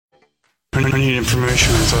I need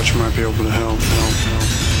information. I thought you might be able to help.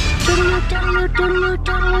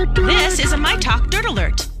 This is a My Talk Dirt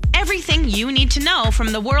Alert. Everything you need to know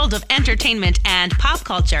from the world of entertainment and pop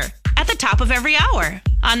culture at the top of every hour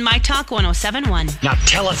on My Talk 107.1. Now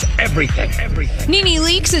tell us everything. NeNe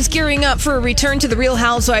Leaks is gearing up for a return to the Real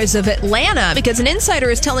Housewives of Atlanta because an insider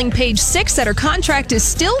is telling Page Six that her contract is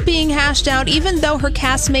still being hashed out even though her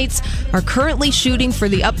castmates are currently shooting for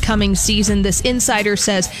the upcoming season. This insider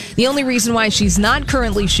says the only reason why she's not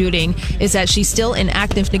currently shooting is that she's still in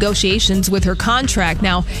active negotiations with her contract.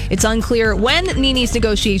 Now, it's unclear when NeNe's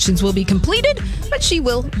negotiations will be completed, but she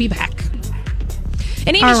will be back.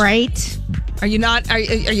 And Amy, all right. Are you not? Are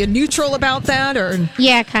you neutral about that, or?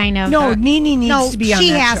 Yeah, kind of. No, NeNe needs to be on that show. She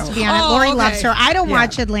has to be on it. Lori loves her. I don't Yeah.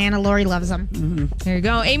 watch Atlanta. Lori loves them. Mm-hmm. There you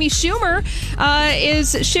go. Amy Schumer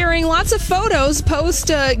is sharing lots of photos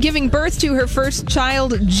post giving birth to her first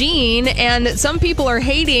child, Jean, and some people are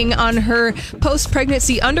hating on her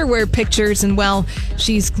post-pregnancy underwear pictures, and well,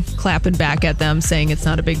 she's clapping back at them, saying it's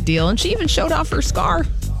not a big deal, and she even showed off her scar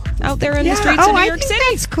out there in the streets of New York City.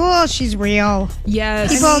 That's cool. She's real.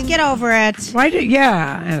 Yes. People, get over it. I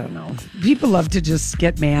don't know. People love to just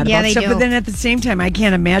get mad Yeah, about they stuff, do. but then at the same time, I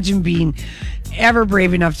can't imagine being ever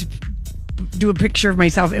brave enough to do a picture of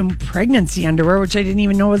myself in pregnancy underwear, which I didn't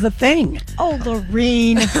even know was a thing. Oh,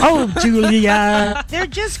 Lorene. Oh, Julia. They're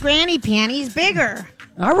just granny panties bigger.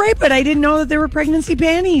 All right, but I didn't know that there were pregnancy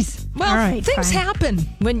panties. Well, All right, things fine. happen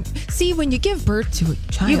when you give birth to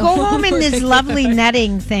a child. You go home in this lovely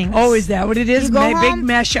netting thing. Oh, is that what it is? You go My big home-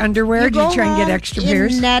 mesh underwear? Do you try and get extra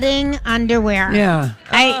pairs? Netting underwear. Yeah.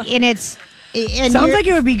 And Sounds like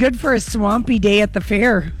it would be good for a swampy day at the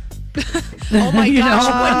fair. Oh my You gosh,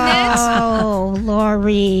 know? wouldn't it? Oh,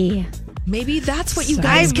 Lori. Maybe that's what you I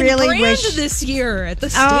guys can really brand wish- this year at the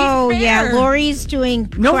state Oh, fair. yeah. Lori's doing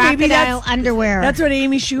No, maybe crocodile underwear. That's what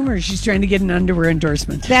Amy Schumer. She's trying to get an underwear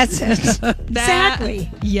endorsement. That's it. Exactly.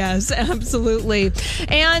 Yes, absolutely.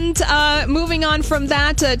 And moving on from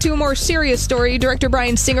that to a more serious story, director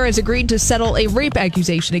Bryan Singer has agreed to settle a rape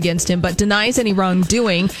accusation against him, but denies any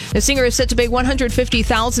wrongdoing. The singer is set to pay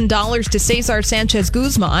 $150,000 to Cesar Sanchez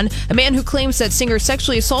Guzman, a man who claims that Singer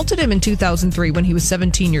sexually assaulted him in 2003 when he was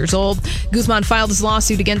 17 years old. Guzman filed his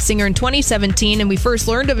lawsuit against Singer in 2017, and we first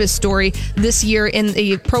learned of his story this year in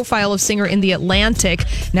the profile of Singer in The Atlantic.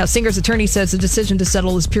 Now, Singer's attorney says the decision to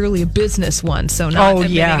settle is purely a business one, so not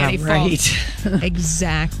admitting any fault.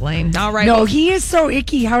 Exactly. All right. No, he is so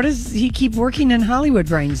icky. How does he keep working in Hollywood,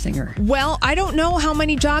 Bryan Singer? Well, I don't know how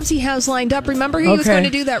many jobs he has lined up. Remember, he was Okay. going to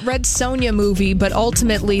do that Red Sonja movie, but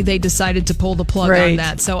ultimately they decided to pull the plug on Right.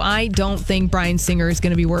 that. So I don't think Bryan Singer is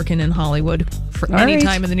going to be working in Hollywood for any right.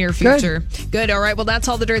 time in the near future. Good. All right. Well, that's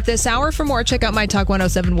all the dirt this hour. For more, check out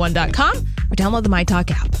MyTalk1071.com or download the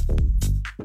MyTalk app.